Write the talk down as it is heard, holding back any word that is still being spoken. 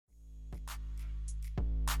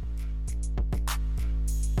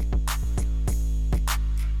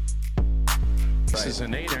Misses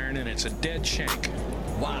an 8-iron, and it's a dead shank.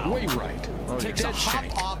 Wow. Way right. Oh, takes a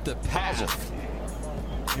hop off the path.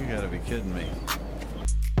 You got to be kidding me.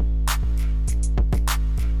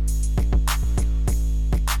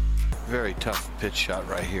 Very tough pitch shot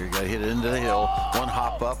right here. You got to hit it into the hill. One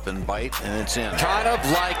hop up and bite, and it's in. Kind of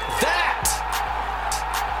like that.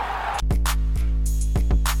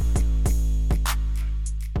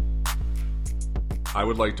 I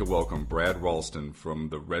would like to welcome Brad Ralston from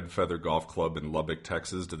the Red Feather Golf Club in Lubbock,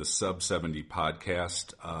 Texas, to the Sub 70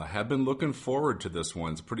 podcast. Have been looking forward to this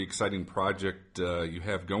one. It's a pretty exciting project you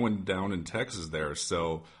have going down in Texas there.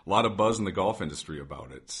 So a lot of buzz in the golf industry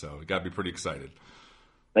about it. So you got to be pretty excited.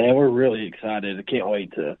 Man, we're really excited. I can't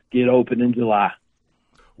wait to get open in July.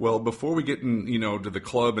 Well, before we get in, to the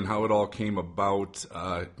club and how it all came about,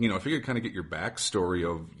 if you could kind of get your backstory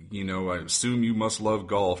of, I assume you must love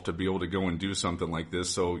golf to be able to go and do something like this.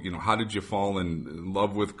 So, how did you fall in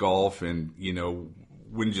love with golf, and,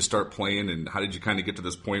 when did you start playing, and how did you kind of get to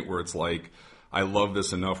this point where it's like, I love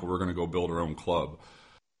this enough where we're going to go build our own club?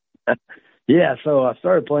 Yeah, so I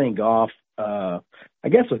started playing golf, I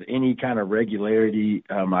guess with any kind of regularity,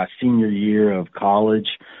 my senior year of college.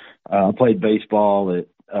 I played baseball at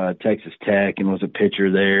Texas Tech and was a pitcher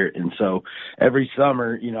there. And so every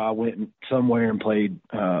summer, I went somewhere and played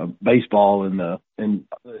baseball and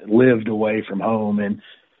lived away from home, and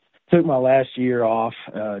took my last year off.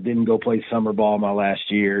 Didn't go play summer ball my last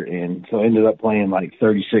year. And so I ended up playing like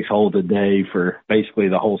 36 holes a day for basically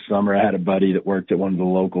the whole summer. I had a buddy that worked at one of the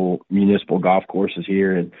local municipal golf courses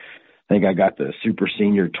here, and I think I got the super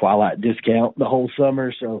senior twilight discount the whole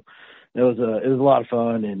summer. So it was a lot of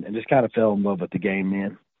fun, and just kind of fell in love with the game,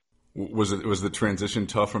 man. Was the transition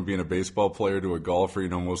tough from being a baseball player to a golfer?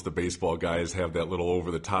 Most of the baseball guys have that little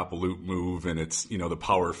over the top loop move, and it's the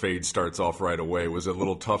power fade starts off right away. Was it a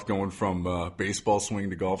little tough going from baseball swing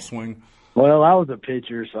to golf swing? Well, I was a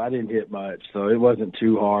pitcher, so I didn't hit much, so it wasn't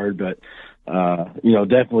too hard, but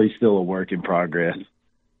definitely still a work in progress.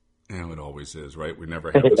 Yeah, it always is, right? We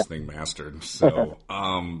never have this thing mastered. So,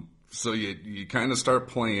 so you kind of start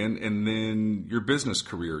playing, and then your business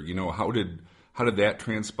career. How did that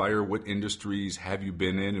transpire? What industries have you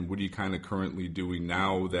been in, and what are you kind of currently doing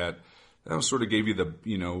now that sort of gave you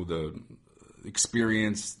the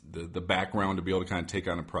experience, the background to be able to kind of take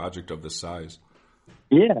on a project of this size?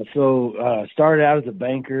 Yeah, so started out as a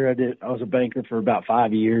banker. I was a banker for about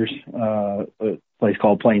 5 years. A place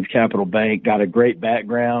called Plains Capital Bank. Got a great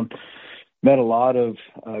background. Met a lot of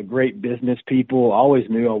great business people. Always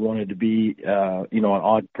knew I wanted to be, an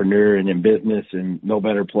entrepreneur and in business, and no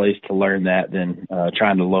better place to learn that than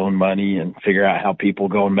trying to loan money and figure out how people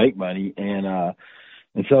go and make money. And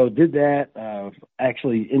so did that.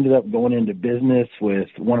 Actually ended up going into business with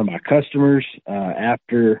one of my customers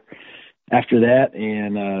after that,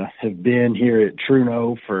 and have been here at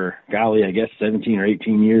Truno for, I guess 17 or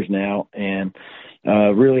 18 years now, and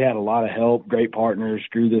really had a lot of help, great partners,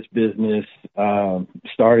 grew this business,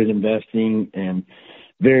 started investing in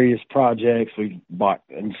various projects. We bought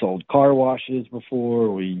and sold car washes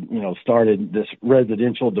before. We, started this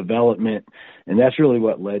residential development, and that's really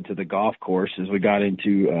what led to the golf course. As we got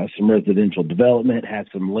into some residential development, had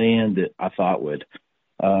some land that I thought would,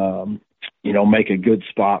 make a good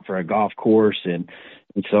spot for a golf course, and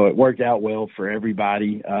so it worked out well for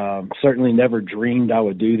everybody. Certainly never dreamed I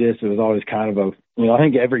would do this. It was always kind of I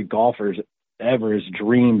think every golfer ever has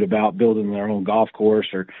dreamed about building their own golf course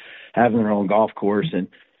or having their own golf course, and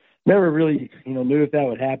never really, knew if that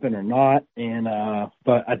would happen or not. And,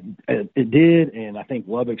 but it did. And I think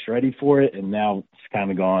Lubbock's ready for it. And now it's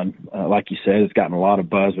kind of gone, like you said, it's gotten a lot of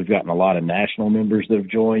buzz. We've gotten a lot of national members that have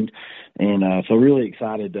joined. And, so really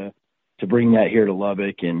excited to bring that here to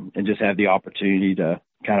Lubbock and just have the opportunity to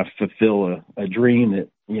kind of fulfill a dream that,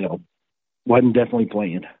 wasn't definitely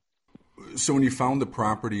planned. So when you found the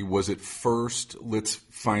property, was it first, let's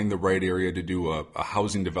find the right area to do a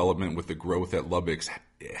housing development with the growth that Lubbock's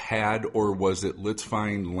had, or was it let's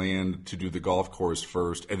find land to do the golf course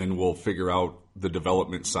first, and then we'll figure out the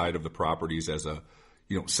development side of the properties as a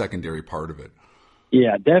secondary part of it?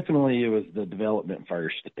 Yeah, definitely it was the development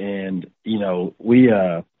first. And, and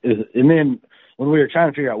then when we were trying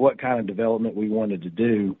to figure out what kind of development we wanted to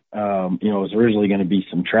do, it was originally going to be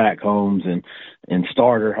some tract homes and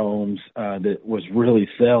starter homes that was really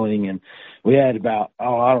selling. And we had about,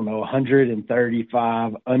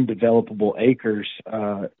 135 undevelopable acres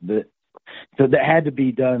that had to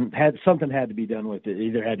be done, something had to be done with it. It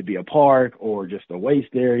either had to be a park or just a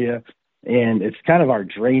waste area. And it's kind of our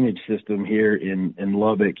drainage system here in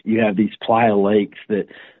Lubbock. You have these playa lakes that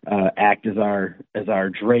act as our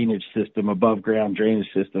drainage system, above ground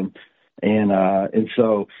drainage system. And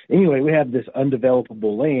so anyway, we had this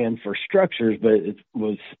undevelopable land for structures, but it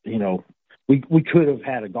was, we could have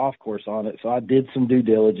had a golf course on it. So I did some due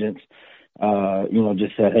diligence,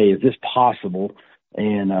 just said, hey, is this possible?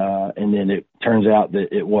 And then it turns out that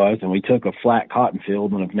it was, and we took a flat cotton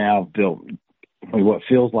field and have now built what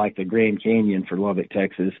feels like the Grand Canyon for Lubbock,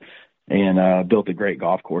 Texas, and built a great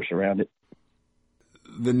golf course around it.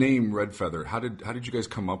 The name Red Feather, how did you guys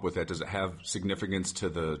come up with that? Does it have significance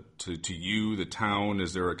to you, the town?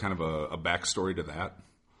 Is there a kind of a backstory to that?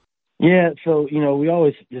 Yeah, so we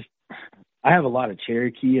always I have a lot of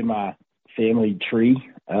Cherokee in my family tree,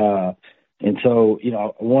 and so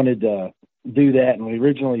I wanted to do that, and we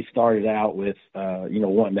originally started out with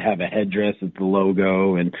wanting to have a headdress with the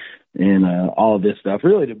logo and all of this stuff,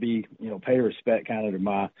 really to be pay respect kind of to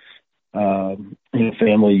my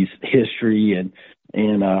family's history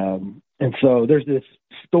and so there's this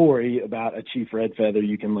story about a Chief Red Feather.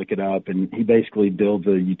 You can look it up, and he basically builds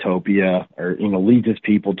a utopia, or leads his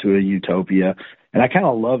people to a utopia. And I kind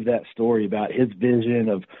of love that story about his vision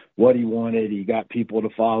of what he wanted. He got people to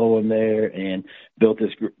follow him there and built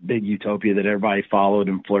this big utopia that everybody followed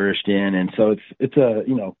and flourished in. And so it's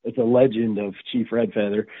a legend of Chief Red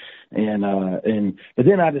Feather. But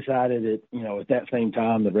then I decided that at that same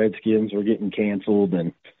time the Redskins were getting canceled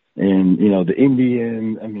and the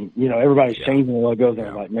Indian, everybody's changing the logos. And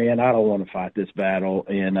I was like, man, I don't want to fight this battle.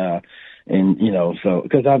 So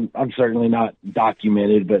because I'm certainly not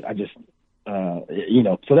documented, but I just,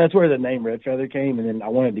 so that's where the name Red Feather came. And then I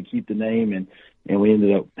wanted to keep the name and we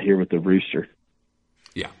ended up here with the rooster.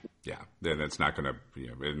 Yeah. Then it's not going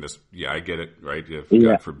to, I get it, right? If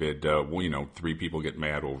God forbid, 3 people get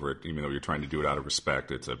mad over it, even though you're trying to do it out of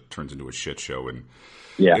respect, turns into a shit show, and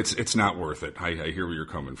it's not worth it. I hear where you're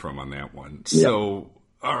coming from on that one. Yeah. So,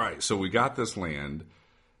 all right, so we got this land.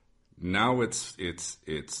 Now it's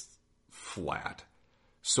flat.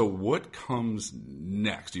 So what comes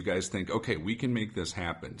next? You guys think, okay, we can make this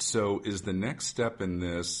happen. So is the next step in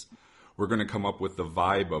this, we're going to come up with the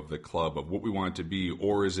vibe of the club, of what we want it to be,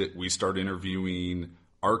 or is it we start interviewing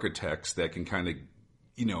architects that can kind of,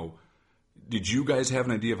 did you guys have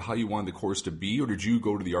an idea of how you wanted the course to be, or did you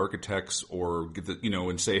go to the architects or get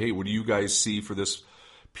and say, hey, what do you guys see for this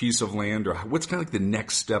piece of land, or what's kind of like the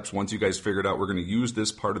next steps once you guys figured out we're going to use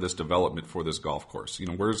this part of this development for this golf course?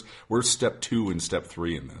 Where's step 2 and step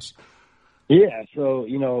 3 in this? Yeah, so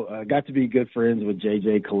I got to be good friends with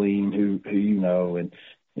JJ Colleen, who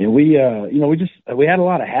and we had a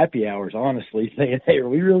lot of happy hours, honestly, saying, hey, are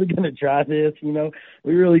we really going to try this?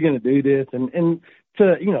 We really going to do this? And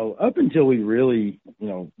to, up until we really,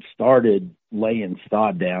 started laying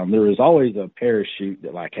sod down, there was always a parachute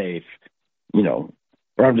that like, hey,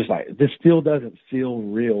 where I'm just like, this still doesn't feel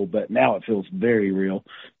real, but now it feels very real.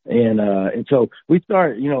 And so we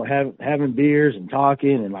start, having beers and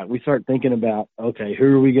talking, and like, we start thinking about, okay, who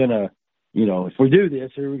are we going to, if we do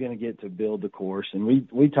this, who are we going to get to build the course? And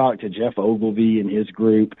we talked to Jeff Ogilvy and his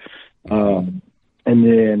group, and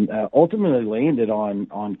then ultimately landed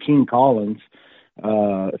on King Collins,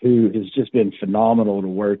 who has just been phenomenal to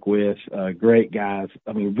work with. Great guys.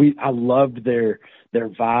 I mean, I loved their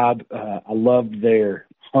vibe. I loved their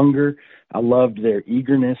hunger. I loved their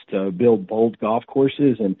eagerness to build bold golf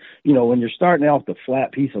courses. And, when you're starting out with a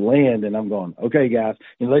flat piece of land, and I'm going, okay, guys,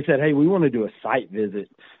 they said, hey, we want to do a site visit.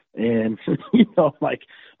 And, like,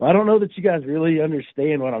 I don't know that you guys really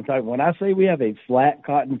understand what I'm talking about. When I say we have a flat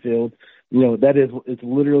cotton field, it's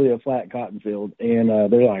literally a flat cotton field. And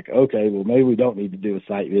they're like, okay, well, maybe we don't need to do a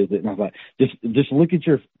site visit. And I was like, just look at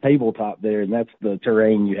your tabletop there, and that's the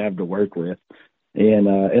terrain you have to work with.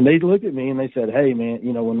 And they looked at me and they said, hey, man,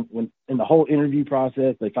 when in the whole interview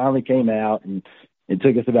process, they finally came out, and it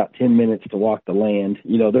took us about 10 minutes to walk the land.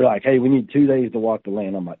 They're like, hey, we need 2 days to walk the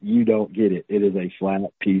land. I'm like, you don't get it. It is a flat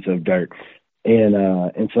piece of dirt.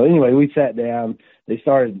 And so anyway, we sat down. They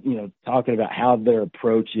started, talking about how their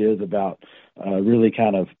approach is about really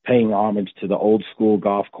kind of paying homage to the old school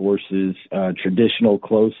golf courses, traditional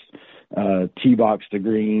close tee box to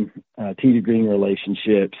green, tee to green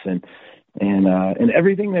relationships, and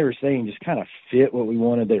everything they were saying just kind of fit what we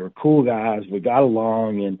wanted. They were cool guys. We got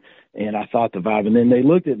along, and I thought the vibe. And then they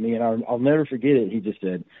looked at me, and I'll never forget it. He just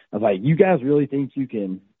said, I was like, you guys really think you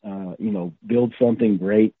can, build something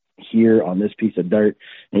great here on this piece of dirt?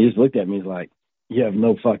 And he just looked at me, he's like, you have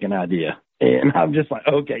no fucking idea. And I'm just like,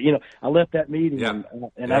 okay, I left that meeting,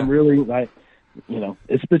 and I'm really like,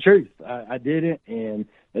 it's the truth. I did it, and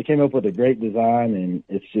they came up with a great design, and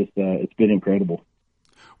it's just, it's been incredible.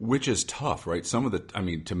 Which is tough, right?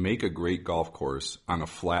 To make a great golf course on a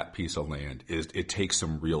flat piece of land it takes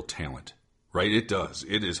some real talent, right? It does.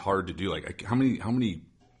 It is hard to do. Like, how many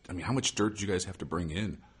I mean, how much dirt did you guys have to bring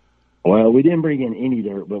in? Well, we didn't bring in any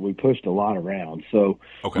dirt, but we pushed a lot around. So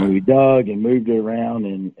we dug and moved it around,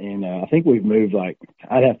 and I think we've moved, like,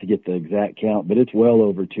 I'd have to get the exact count, but it's well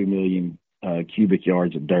over 2 million cubic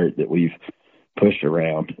yards of dirt that we've pushed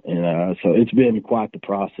around. And so it's been quite the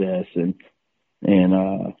process,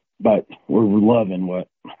 but we're loving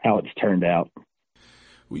how it's turned out.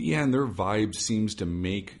 Well, yeah, and their vibe seems to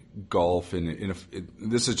make golf, and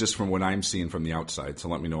this is just from what I'm seeing from the outside, so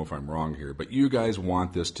let me know if I'm wrong here, but you guys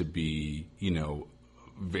want this to be,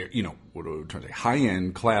 very, what am I trying to say,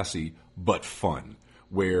 high-end, classy, but fun,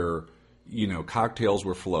 where, cocktails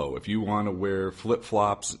will flow. If you want to wear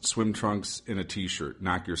flip-flops, swim trunks, and a T-shirt,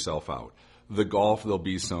 knock yourself out. The golf, there'll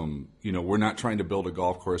be some, we're not trying to build a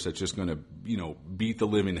golf course that's just going to, beat the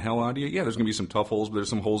living hell out of you. Yeah, there's going to be some tough holes, but there's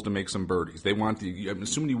some holes to make some birdies. I'm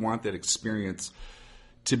assuming you want that experience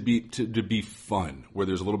to be fun, where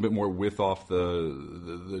there's a little bit more width off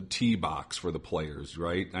the tee box for the players,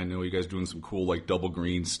 right? I know you guys doing some cool, like, double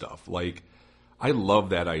green stuff. Like, I love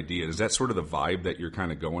that idea. Is that sort of the vibe that you're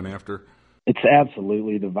kind of going after? It's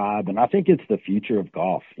absolutely the vibe, and I think it's the future of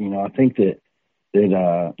golf. I think that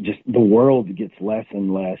just the world gets less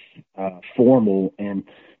and less formal, and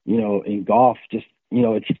in golf, just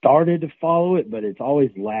it started to follow it, but it's always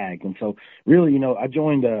lagged. And so really, I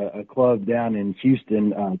joined a club down in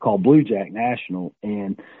Houston called Blue Jack National,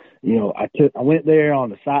 and I went there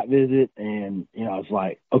on a site visit, and I was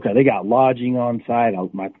like, okay, they got lodging on site.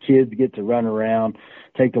 My kids get to run around,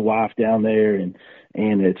 take the wife down there, and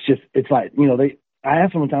it's like I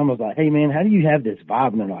asked them one time, I was like, hey man, how do you have this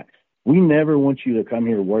vibe? And they're like, we never want you to come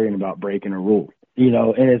here worrying about breaking a rule,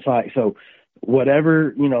 and it's like, so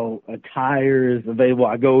whatever, attire is available.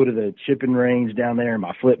 I go to the chipping range down there in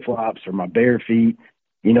my flip-flops or my bare feet.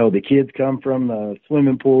 The kids come from the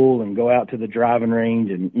swimming pool and go out to the driving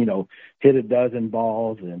range and, hit a dozen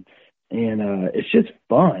balls, and it's just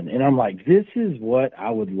fun. And I'm like, this is what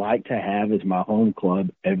I would like to have as my home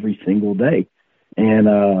club every single day. And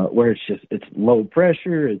where it's low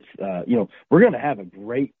pressure. It's, we're going to have a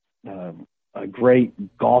great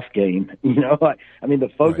golf game.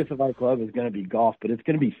 The focus of our club is going to be golf, but it's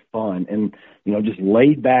going to be fun and, just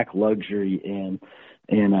laid back luxury and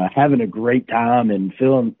having a great time and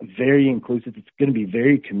feeling very inclusive. It's going to be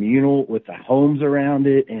very communal with the homes around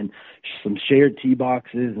it and some shared tee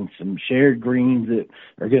boxes and some shared greens that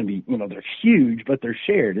are going to be, they're huge, but they're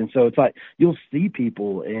shared. And so it's like, you'll see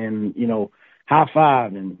people and, high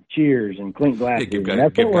five and cheers and clink glasses. Give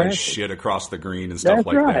guys shit across the green and stuff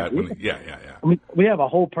like that. Yeah. I mean, we have a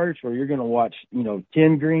whole perch where you're going to watch,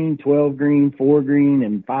 10 green, 12 green, 4 green,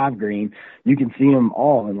 and 5 green. You can see them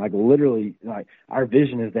all. And literally, our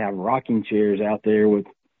vision is to have rocking chairs out there with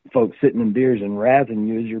folks sitting in beers and razzing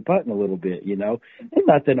you as you're putting a little bit, and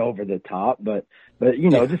nothing over the top, but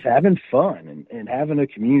just having fun and having a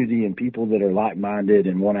community and people that are like-minded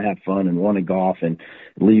and want to have fun and want to golf and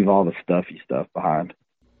leave all the stuffy stuff behind.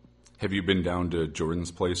 Have you been down to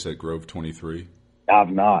Jordan's place at Grove 23? I've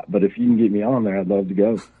not, but if you can get me on there, I'd love to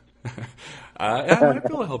go. I might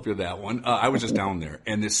be able to help you with that one. I was just down there,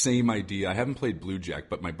 and the same idea. I haven't played Blue Jack,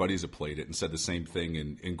 but my buddies have played it and said the same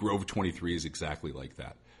thing, and Grove 23 is exactly like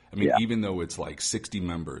that. I mean, even though it's like 60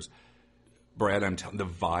 members, Brad, I'm telling the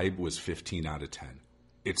vibe was 15 out of 10.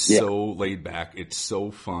 It's so laid back. It's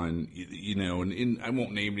so fun, and I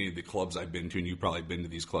won't name any of the clubs I've been to, and you've probably been to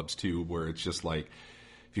these clubs too, where it's just like,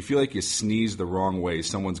 if you feel like you sneeze the wrong way,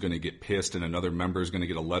 someone's going to get pissed and another member is going to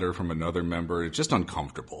get a letter from another member. It's just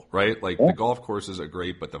uncomfortable, right? Like the golf courses are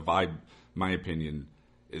great, but the vibe, my opinion,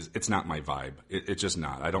 it's not my vibe. It's just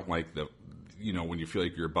not. I don't like when you feel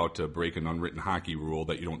like you're about to break an unwritten hockey rule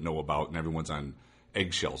that you don't know about and everyone's on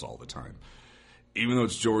eggshells all the time. Even though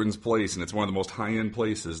it's Jordan's place and it's one of the most high-end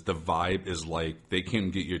places, the vibe is like they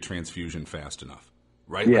can't get you a transfusion fast enough,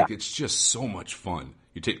 right? Yeah. Like it's just so much fun.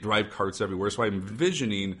 You drive carts everywhere. So I'm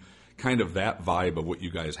envisioning kind of that vibe of what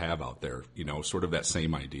you guys have out there, sort of that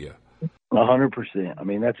same idea. 100%. I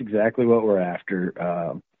mean, that's exactly what we're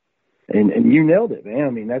after. And you nailed it, man. I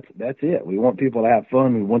mean, that's it. We want people to have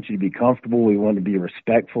fun. We want you to be comfortable. We want to be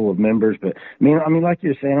respectful of members. But I mean, like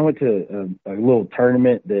you're saying, I went to a little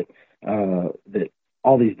tournament that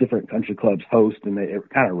all these different country clubs host, and it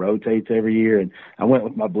kind of rotates every year. And I went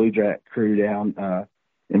with my Blue Jack crew down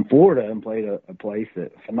in Florida and played a place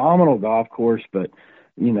that phenomenal golf course, but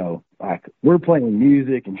we're playing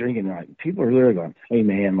music and drinking, and people are literally going, hey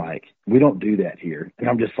man, we don't do that here. And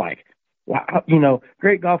I'm just like, wow,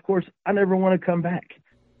 great golf course. I never want to come back.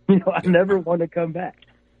 I never want to come back.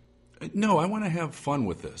 No, I want to have fun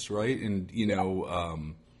with this, right? And,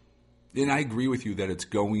 and I agree with you that it's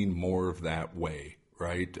going more of that way,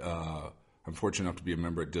 right? I'm I'm fortunate enough to be a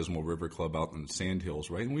member at Dismal River Club out in the Sand Hills,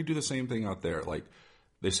 right? And we do the same thing out there. Like,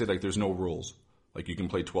 they say, like, there's no rules. Like, you can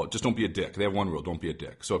play 12. Just don't be a dick. They have one rule. Don't be a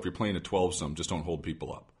dick. So if you're playing a 12-some, just don't hold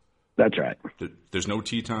people up. That's right. There's no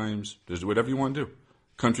tee times. There's whatever you want to do.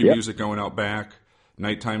 Country music going out back,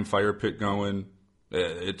 nighttime fire pit going.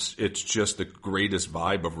 It's just the greatest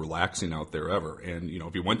vibe of relaxing out there ever. And, you know,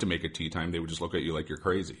 if you went to make a tee time, they would just look at you like you're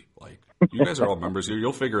crazy. Like, you guys are all members here.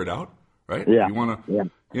 You'll figure it out, right? Yeah. You want to,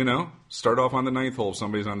 you know, start off on the 9th hole. If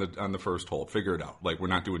somebody's on the first hole. Figure it out. Like, we're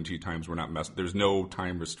not doing tee times. We're not messing. There's no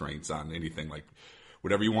time restraints on anything. Like,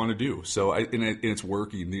 whatever you want to do. So, it's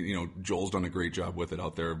working. You know, Joel's done a great job with it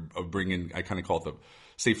out there of bringing, I kind of call it the,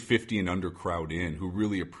 say, 50 and under crowd in who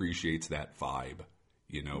really appreciates that vibe,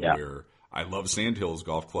 you know, where I love Sand Hills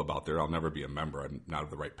Golf Club out there. I'll never be a member. I'm not of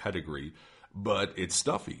the right pedigree, but it's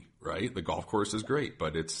stuffy, right? The golf course is great,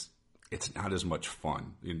 but it's not as much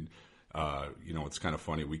fun. And, you know, it's kind of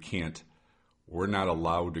funny. We're not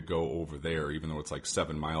allowed to go over there, even though it's like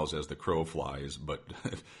 7 miles as the crow flies. But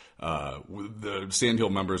the Sand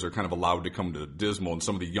Hill members are kind of allowed to come to Dismal, and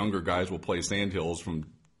some of the younger guys will play Sand Hills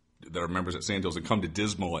that are members at Sand Hills and come to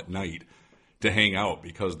Dismal at night to hang out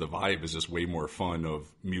because the vibe is just way more fun of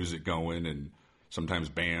music going and sometimes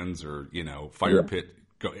bands or, you know, fire pit.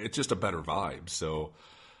 It's just a better vibe. So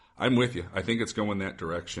I'm with you. I think it's going that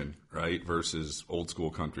direction, right, versus old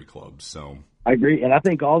school country clubs. So I agree, and I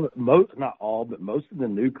think most of the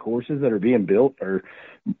new courses that are being built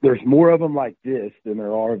there's more of them like this than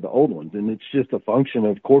there are of the old ones, and it's just a function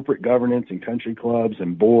of corporate governance and country clubs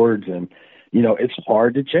and boards, and you know it's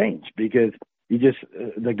hard to change because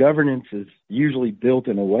the governance is usually built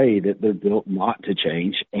in a way that they're built not to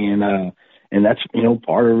change, and that's you know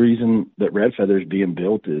part of the reason that Red Feather's being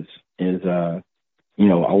built is you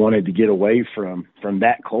know, I wanted to get away from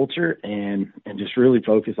that culture and just really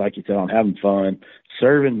focus, like you said, on having fun,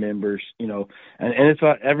 serving members, you know, and it's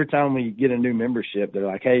like every time we get a new membership, they're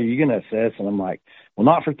like, hey, are you going to assess? And I'm like, well,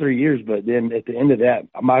 not for 3 years, but then at the end of that,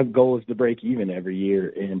 my goal is to break even every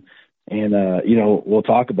year. And you know, we'll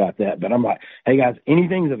talk about that, but I'm like, hey guys,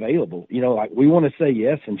 anything's available, you know, like we want to say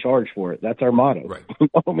yes and charge for it. That's our motto. Right. You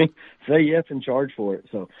know what I mean? Say yes and charge for it.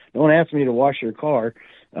 So don't ask me to wash your car,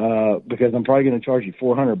 because I'm probably going to charge you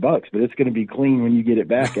 $400, but it's going to be clean when you get it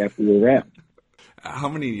back after the wrap. How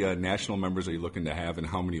many national members are you looking to have, and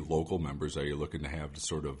how many local members are you looking to have to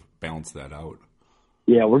sort of balance that out?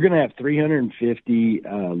 Yeah, we're going to have 350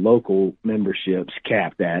 local memberships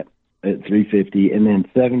capped at 350, and then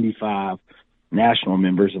 75 national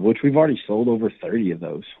members, of which we've already sold over 30 of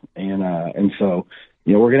those. And so,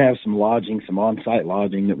 you know, we're going to have some lodging, some on-site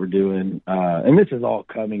lodging that we're doing. And this is all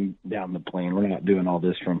coming down the plane. We're not doing all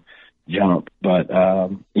this from jump. But,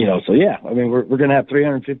 you know, so, yeah, I mean, we're going to have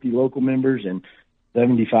 350 local members and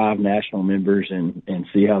 75 national members and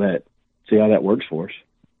see how that works for us.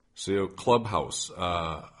 So Clubhouse,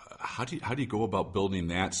 how do you go about building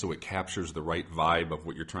that so it captures the right vibe of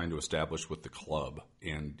what you're trying to establish with the club?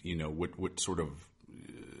 And, you know, what sort of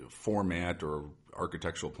format or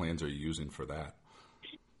architectural plans are you using for that?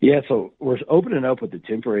 Yeah, so we're opening up with the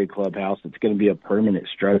temporary clubhouse. It's going to be a permanent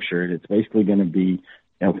structure, and it's basically going to be,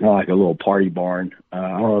 you know, kind of like a little party barn. I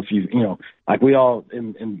don't know if you know, like we all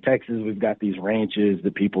in Texas, we've got these ranches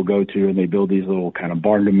that people go to, and they build these little kind of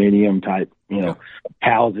barn-dominium type, you know,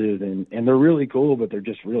 houses, and they're really cool, but they're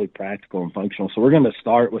just really practical and functional. So we're going to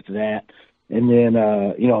start with that, and then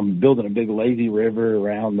you know, I'm building a big lazy river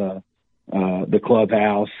around the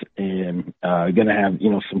clubhouse, and going to have, you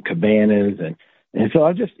know, some cabanas and so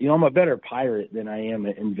I just, you know, I'm a better pirate than I am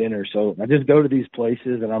an inventor. So I just go to these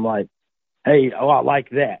places and I'm like, hey, I like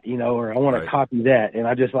that, you know, or I want to copy that. And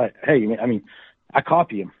I just like, hey, I mean, I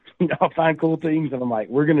copy them. You know, I find cool things and I'm like,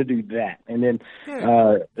 we're going to do that. And then,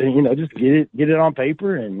 you know, just get it on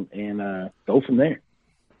paper and go from there.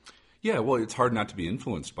 Yeah, well, it's hard not to be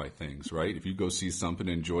influenced by things, right? If you go see something,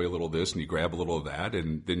 enjoy a little of this, and you grab a little of that,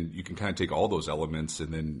 and then you can kind of take all those elements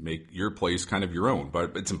and then make your place kind of your own.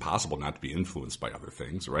 But it's impossible not to be influenced by other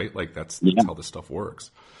things, right? Like that's how this stuff works.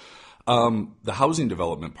 The housing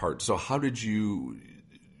development part. So how did you?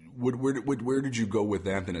 Where did you go with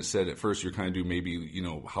that? Then it said at first you're kind of do maybe, you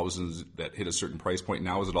know, houses that hit a certain price point.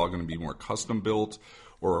 Now is it all going to be more custom built,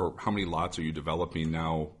 or how many lots are you developing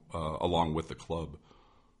now along with the club?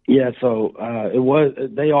 Yeah, so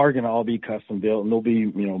they are going to all be custom built, and they'll be,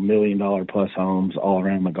 you know, $1 million plus homes all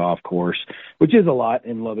around the golf course, which is a lot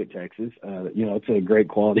in Lubbock, Texas. You know, it's a great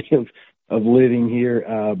quality of living here.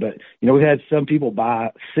 But, you know, we've had some people buy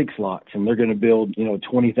 6 lots, and they're going to build, you know,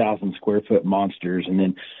 20,000 square foot monsters. And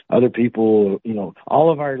then other people, you know,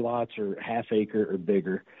 all of our lots are half acre or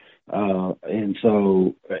bigger. And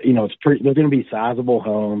so, you know, they're going to be sizable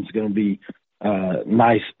homes, going to be,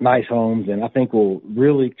 nice homes, and I think we'll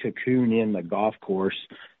really cocoon in the golf course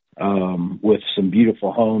with some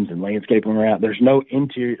beautiful homes and landscaping around. There's no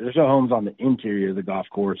homes on the interior of the golf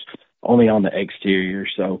course, only on the exterior.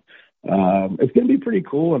 So it's going to be pretty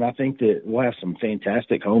cool, and I think that we'll have some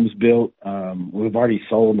fantastic homes built. We've already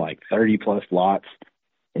sold like 30 plus lots,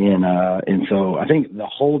 and so I think the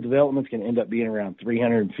whole development's going to end up being around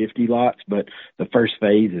 350 lots, but the first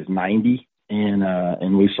phase is 90,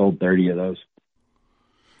 and we sold 30 of those.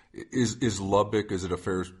 Is Lubbock, is it a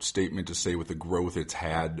fair statement to say with the growth it's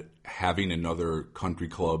had, having another country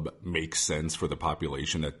club makes sense for the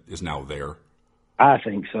population that is now there? I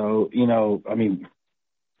think so. I mean,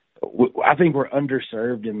 I think we're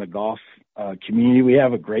underserved in the golf community. We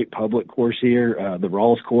have a great public course here, the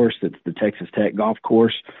Rawls course, that's the Texas Tech golf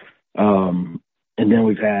course. And then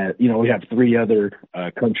we have 3 other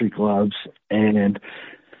country clubs,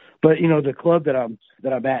 but the club that I'm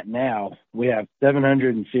at now, we have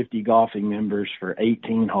 750 golfing members for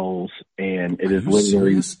 18 holes, and it is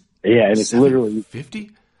literally serious? Yeah, and it's literally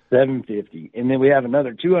 750, and then we have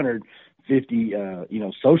another 250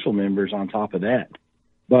 social members on top of that.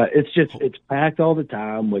 But it's packed all the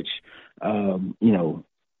time, which and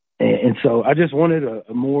so I just wanted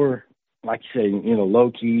a more, like you say,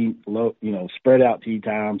 low key, spread out tee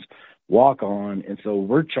times, walk on, and so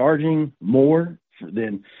we're charging more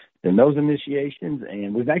than those initiations,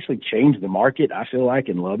 and we've actually changed the market. I feel like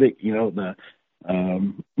in Lubbock, the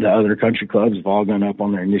other country clubs have all gone up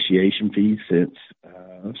on their initiation fees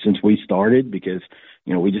since we started, because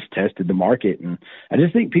we just tested the market, and I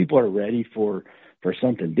just think people are ready for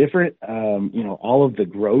something different. All of the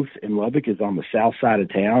growth in Lubbock is on the south side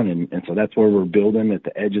of town, and so that's where we're building at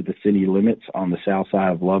the edge of the city limits on the south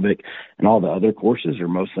side of Lubbock, and all the other courses are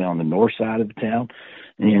mostly on the north side of the town.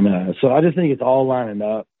 And so I just think it's all lining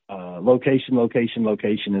up. Location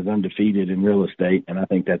is undefeated in real estate, and I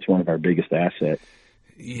think that's one of our biggest assets.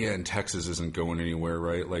 Yeah, and Texas isn't going anywhere,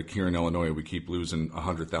 right? Like here in Illinois, we keep losing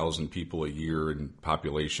 100,000 people a year in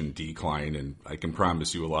population decline, and I can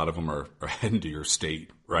promise you a lot of them are heading to your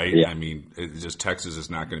state, right? Yeah. I mean, Texas is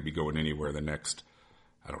not going to be going anywhere the next,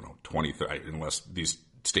 20, 30, unless these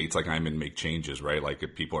states like I'm in make changes, right? Like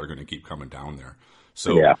if people are going to keep coming down there.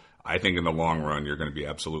 So yeah. I think in the long run, you're going to be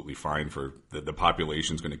absolutely fine for the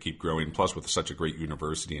population's going to keep growing. Plus, with such a great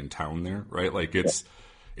university in town there, right? Like it's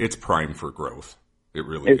primed for growth. It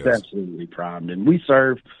really is. It's absolutely primed, and we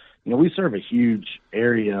serve a huge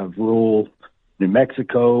area of rural New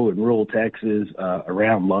Mexico and rural Texas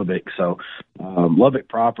around Lubbock. So Lubbock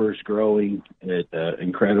proper is growing at an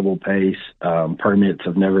incredible pace. Permits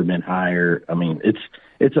have never been higher. I mean,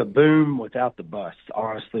 it's a boom without the bust.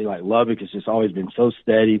 Honestly, like Lubbock has just always been so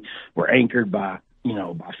steady. We're anchored by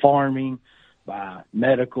farming, by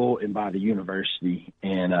medical, and by the university,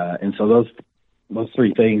 and so those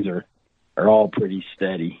 3 things are all pretty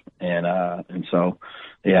steady, and so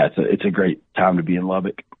yeah, it's a great time to be in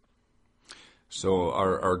Lubbock. So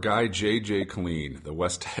our guy JJ Killeen, the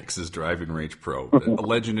West Texas driving range pro, a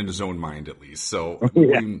legend in his own mind at least. So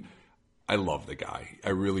I love the guy, I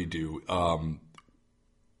really do.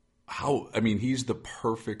 He's the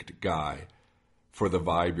perfect guy for the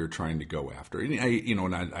vibe you're trying to go after. And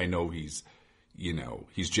I know he's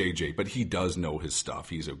JJ, but he does know his stuff.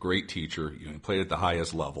 He's a great teacher. He played at the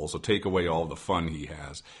highest level. So take away all the fun he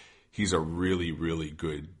has. He's a really, really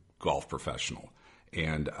good golf professional.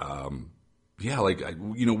 And,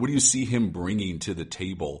 what do you see him bringing to the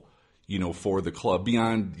table, for the club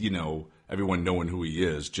beyond, everyone knowing who he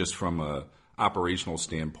is, just from a operational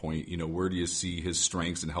standpoint, where do you see his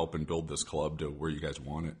strengths in helping build this club to where you guys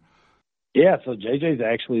want it? Yeah, so JJ's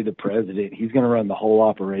actually the president. He's going to run the whole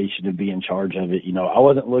operation and be in charge of it. I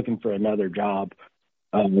wasn't looking for another job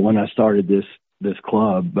when I started this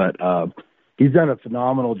club, but he's done a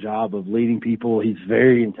phenomenal job of leading people. He's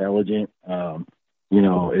very intelligent.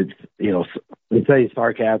 They say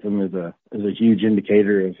sarcasm is a huge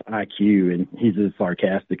indicator of IQ, and he's as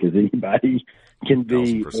sarcastic as anybody can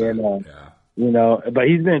be. But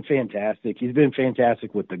he's been fantastic. He's been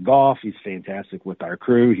fantastic with the golf. He's fantastic with our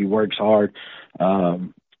crew. He works hard.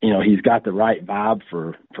 He's got the right vibe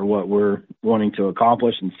for what we're wanting to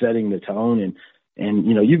accomplish and setting the tone. And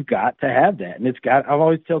you've got to have that. And I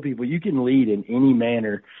always tell people, you can lead in any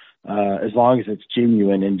manner as long as it's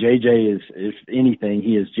genuine. And JJ is, if anything,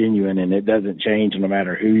 he is genuine, and it doesn't change no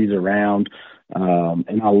matter who he's around.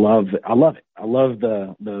 And I love it. I love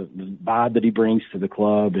the vibe that he brings to the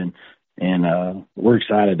club, and we're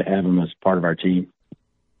excited to have him as part of our team.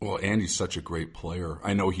 Well, Andy's such a great player.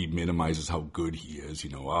 I know he minimizes how good he is.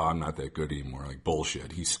 I'm not that good anymore. Like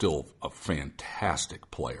bullshit. He's still a fantastic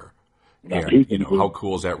player. And, you know, how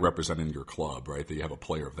cool is that representing your club, right, that you have a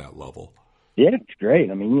player of that level? Yeah, it's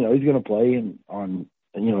great. I mean, you know, he's going to play on,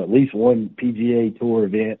 you know, at least one PGA Tour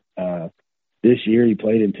event this year. He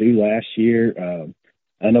played in 2 last year.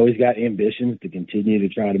 I know he's got ambitions to continue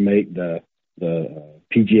to try to make the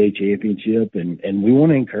PGA Championship, and we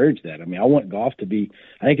want to encourage that. I mean, I want golf to be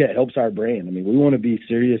 – I think that helps our brand. I mean, we want to be a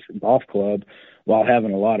serious golf club while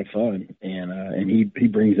having a lot of fun, and he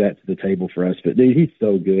brings that to the table for us. But, dude, he's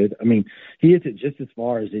so good. I mean, he hits it just as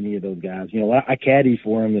far as any of those guys. You know, I caddied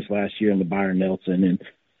for him this last year in the Byron Nelson,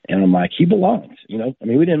 and I'm like, he belongs, you know. I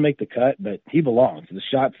mean, we didn't make the cut, but he belongs. The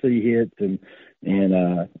shots that he hits, and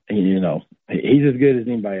you know, he's as good as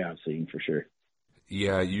anybody I've seen for sure.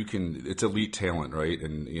 Yeah, you can. It's elite talent, right?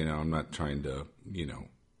 And, you know, I'm not trying to, you know,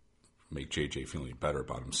 make JJ feel any better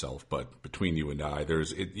about himself, but between you and I,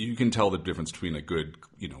 you can tell the difference between a good,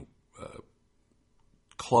 you know,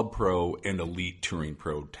 club pro and elite touring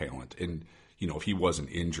pro talent. And, you know, if he wasn't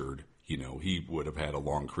injured, you know, he would have had a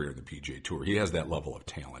long career in the PGA Tour. He has that level of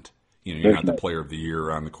talent. You know, you're not the player of the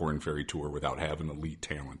year on the Corn Ferry Tour without having elite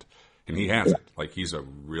talent. And he has it. Like, he's a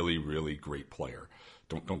really, really great player.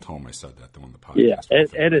 Don't tell him I said that, though, on the podcast. Yeah,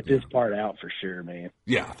 edit this part out for sure, man.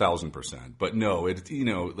 Yeah, 1,000%. But no, you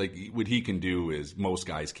know, like, what he can do is most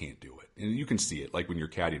guys can't do it. And you can see it, like, when you're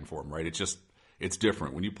caddying for him, right? It's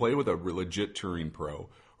different. When you play with a legit touring pro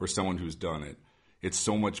or someone who's done it, it's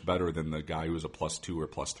so much better than the guy who's a +2 or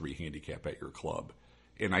 +3 handicap at your club.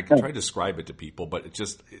 And I can try to describe it to people, but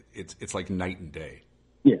it's like night and day.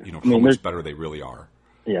 Yeah. You know, how much better they really are.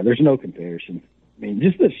 Yeah, there's no comparison. I mean,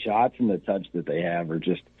 just the shots and the touch that they have are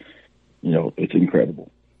just, you know, it's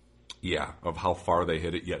incredible. Yeah, of how far they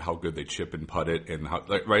hit it, yet how good they chip and putt it, and how,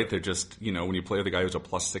 right? They're just, you know, when you play with a guy who's a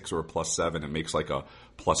 +6 or a +7, it makes like a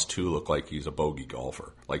 +2 look like he's a bogey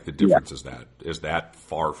golfer. Like, the difference is that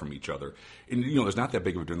far from each other, and, you know, there's not that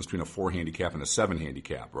big of a difference between a 4 handicap and a 7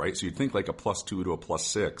 handicap, right? So you'd think like a +2 to a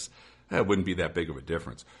 +6, that wouldn't be that big of a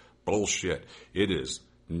difference. Bullshit! It is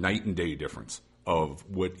night and day difference of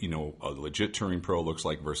what, you know, a legit touring pro looks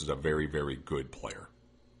like versus a very, very good player.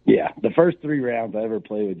 Yeah, the first 3 rounds I ever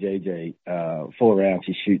played with JJ, 4 rounds,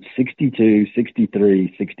 he shoots 62,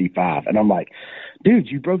 63, 65. And I'm like, dude,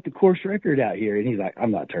 you broke the course record out here. And he's like, I'm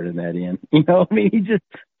not turning that in. You know, I mean,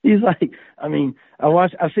 he's like, I mean,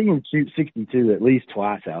 I've seen him shoot 62 at least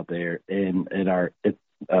twice out there at our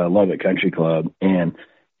Lubbock Country Club. And,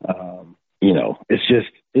 you know,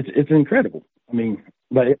 it's incredible. I mean,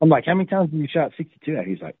 but I'm like, how many times have you shot 62 out?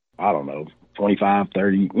 He's like, I don't know, 25,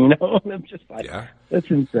 30, you know? And I'm just like, that's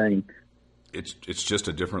insane. It's just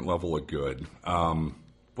a different level of good. Well,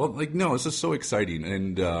 like, no, this is so exciting.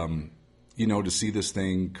 And, you know, to see this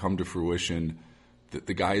thing come to fruition,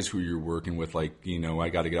 the guys who you're working with, like, you know, I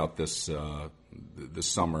got to get out this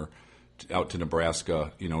summer out to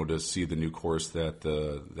Nebraska, you know, to see the new course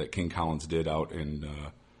that King Collins did out in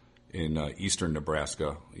eastern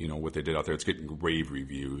Nebraska, you know, what they did out there. It's getting rave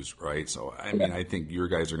reviews, right? So, I mean, I think your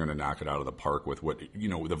guys are going to knock it out of the park with what, you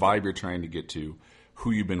know, the vibe you're trying to get to,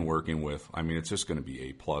 who you've been working with. I mean, it's just going to be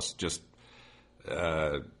A+. Just,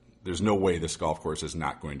 there's no way this golf course is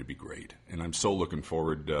not going to be great. And I'm so looking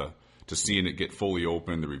forward to seeing it get fully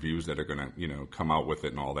open, the reviews that are going to, you know, come out with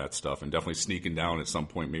it and all that stuff, and definitely sneaking down at some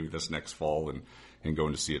point, maybe this next fall, and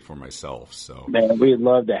going to see it for myself. So, man, we'd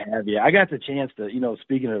love to have you. I got the chance to, you know,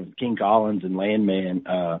 speaking of King Collins and Landman,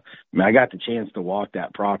 I got the chance to walk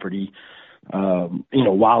that property, you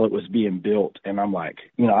know, while it was being built. And I'm like,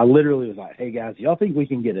 you know, I literally was like, hey guys, y'all think we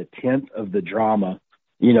can get a 1/10 of the drama,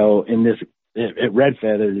 you know, in this at Red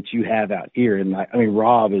Feather that you have out here? And like, I mean,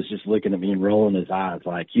 Rob is just looking at me and rolling his eyes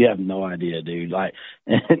like, you have no idea, dude. Like,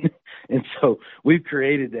 and so we've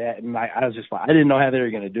created that, and I was just like, I didn't know how they were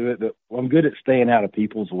going to do it, but I'm good at staying out of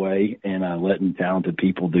people's way and letting talented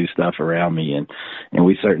people do stuff around me, and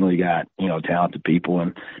we certainly got, you know, talented people,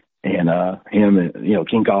 and him and, you know,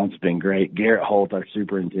 King Collins has been great. Garrett Holt, our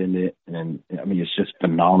superintendent, and I mean, it's just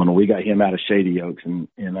phenomenal. We got him out of Shady Oaks in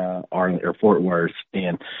Fort Worth,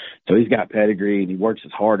 and so he's got pedigree, and he works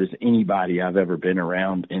as hard as anybody I've ever been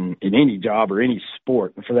around in any job or any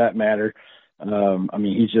sport for that matter. I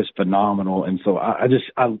mean, he's just phenomenal. And so I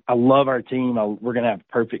love our team. We're going to have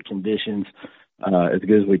perfect conditions, as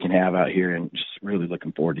good as we can have out here, and just really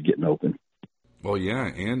looking forward to getting open. Well, yeah.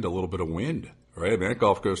 And a little bit of wind, right? I mean, that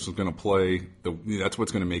golf course is going to play that's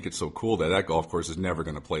what's going to make it so cool, that golf course is never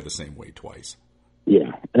going to play the same way twice.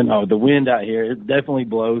 Yeah. And the wind out here, it definitely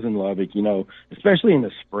blows in Lubbock, you know, especially in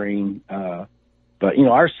the spring. But, you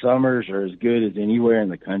know, our summers are as good as anywhere in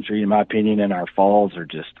the country, in my opinion, and our falls are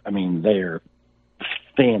just, I mean, they're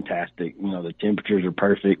fantastic. You know, the temperatures are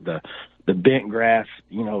perfect. The bent grass,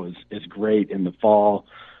 you know, is great in the fall.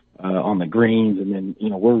 on the greens. And then,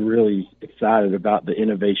 we're really excited about the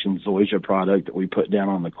Innovation Zoysia product that we put down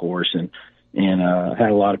on the course. And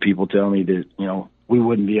had a lot of people tell me that, we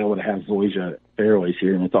wouldn't be able to have Zoysia fairways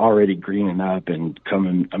here, and it's already greening up and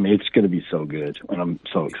coming. I mean, it's going to be so good, and I'm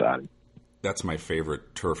so excited. That's my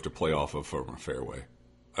favorite turf to play off of for a fairway.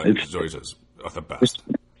 Zoysia's the best.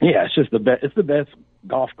 It's just the best. It's the best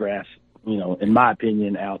golf grass, in my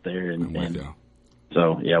opinion, out there. And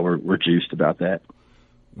so, yeah, we're juiced about that.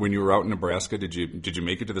 When you were out in Nebraska, did you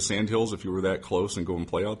make it to the Sandhills if you were that close and go and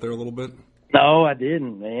play out there a little bit? No, I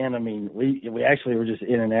didn't, man. I mean, we actually were just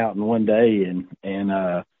in and out in one day, and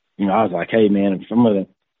I was like, hey, man, if I'm going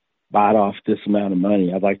to bite off this amount of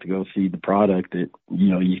money, I'd like to go see the product that,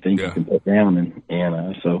 you think you can put down.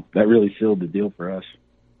 And so that really sealed the deal for us.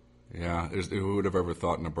 Yeah. Who would have ever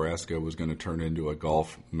thought Nebraska was going to turn into a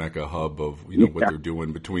golf mecca hub of, what they're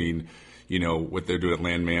doing between, what they're doing at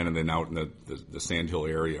Landman and then out in the Sandhill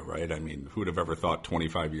area, right? I mean, who would have ever thought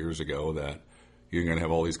 25 years ago that you're going to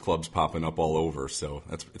have all these clubs popping up all over? So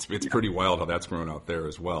it's pretty wild how that's grown out there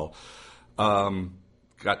as well.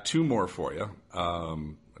 Got two more for you.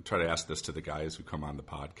 I try to ask this to the guys who come on the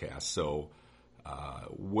podcast. So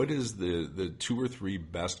what is the two or three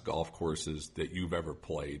best golf courses that you've ever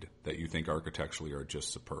played that you think architecturally are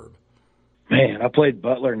just superb? Man, I played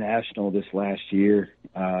Butler National this last year.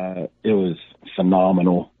 It was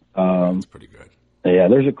phenomenal. That's pretty good. Yeah,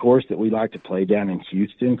 there's a course that we like to play down in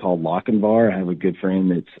Houston called Lochinvar. I have a good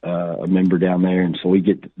friend that's a member down there, and so we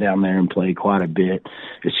get down there and play quite a bit.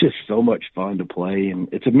 It's just so much fun to play, and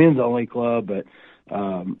it's a men's-only club, but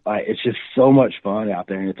it's just so much fun out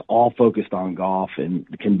there, and it's all focused on golf, and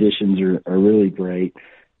the conditions are really great.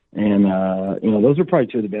 And, those are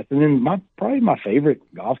probably two of the best. And then probably my favorite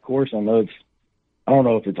golf course, I don't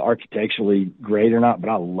know if it's architecturally great or not, but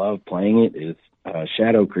I love playing it, is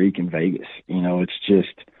Shadow Creek in Vegas. It's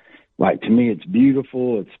just to me, it's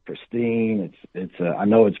beautiful. It's pristine. It's I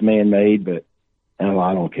know it's man-made, but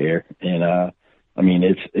I don't care. And,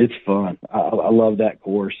 it's fun. I love that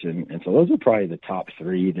course. And so those are probably the top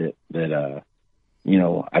three that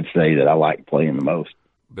I'd say that I like playing the most.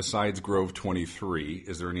 Besides Grove 23,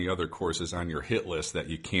 is there any other courses on your hit list that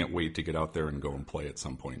you can't wait to get out there and go and play at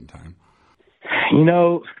some point in time?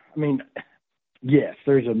 Yes,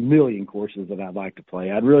 there's a million courses that I'd like to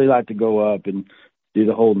play. I'd really like to go up and do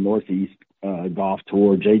the whole Northeast golf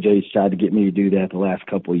tour. JJ's tried to get me to do that the last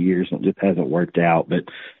couple of years, and it just hasn't worked out. But,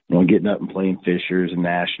 getting up and playing Fishers and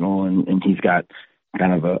National, and he's got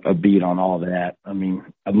kind of a beat on all that. I mean,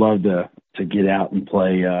 I'd love to get out and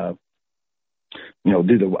play,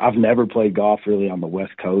 I've never played golf really on the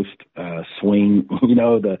West Coast, swing,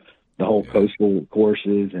 the whole coastal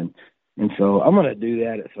courses. And so I'm going to do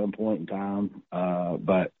that at some point in time.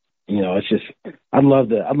 But, it's just, I'd love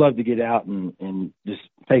to get out and just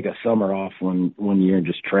take a summer off one year and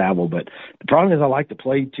just travel. But the problem is I like to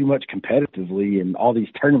play too much competitively in all these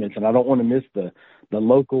tournaments, and I don't want to miss the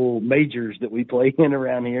local majors that we play in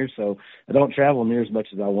around here. So I don't travel near as much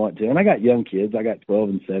as I want to. And I got young kids. I got 12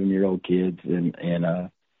 and 7-year-old kids. And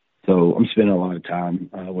so I'm spending a lot of time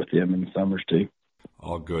with them in the summers too.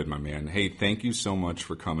 All good, my man. Hey, thank you so much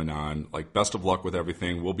for coming on. Best of luck with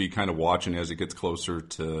everything. We'll be kind of watching as it gets closer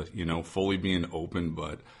to, fully being open.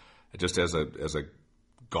 But just as a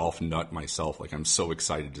golf nut myself, I'm so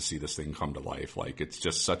excited to see this thing come to life. It's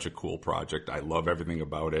just such a cool project. I love everything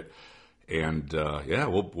about it. And,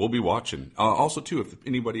 we'll be watching. Also, too, if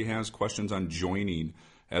anybody has questions on joining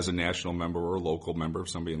as a national member or a local member, if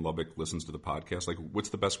somebody in Lubbock listens to the podcast, what's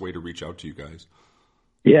the best way to reach out to you guys?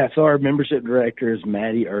 Yeah, so our membership director is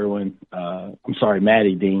Maddie Irwin.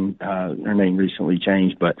 Maddie Dean. Her name recently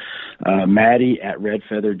changed, but Maddie at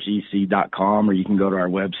redfeathergc.com, or you can go to our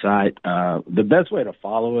website. The best way to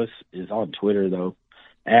follow us is on Twitter, though,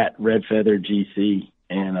 at redfeathergc,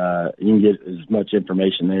 and you can get as much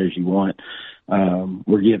information there as you want.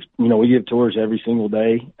 We give tours every single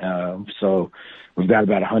day, so we've got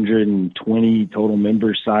about 120 total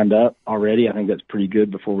members signed up already. I think that's pretty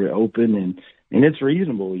good before we open, and it's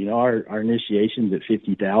reasonable. Our initiation's at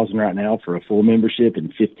 $50,000 right now for a full membership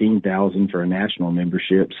and $15,000 for a national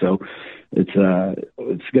membership. So it's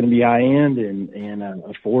going to be high end and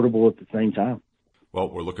affordable at the same time. Well,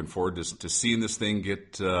 we're looking forward to seeing this thing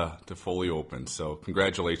get to fully open. So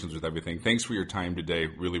congratulations with everything. Thanks for your time today.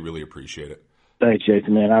 Really, really appreciate it. Thanks,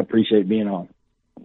 Jason, man. I appreciate being on.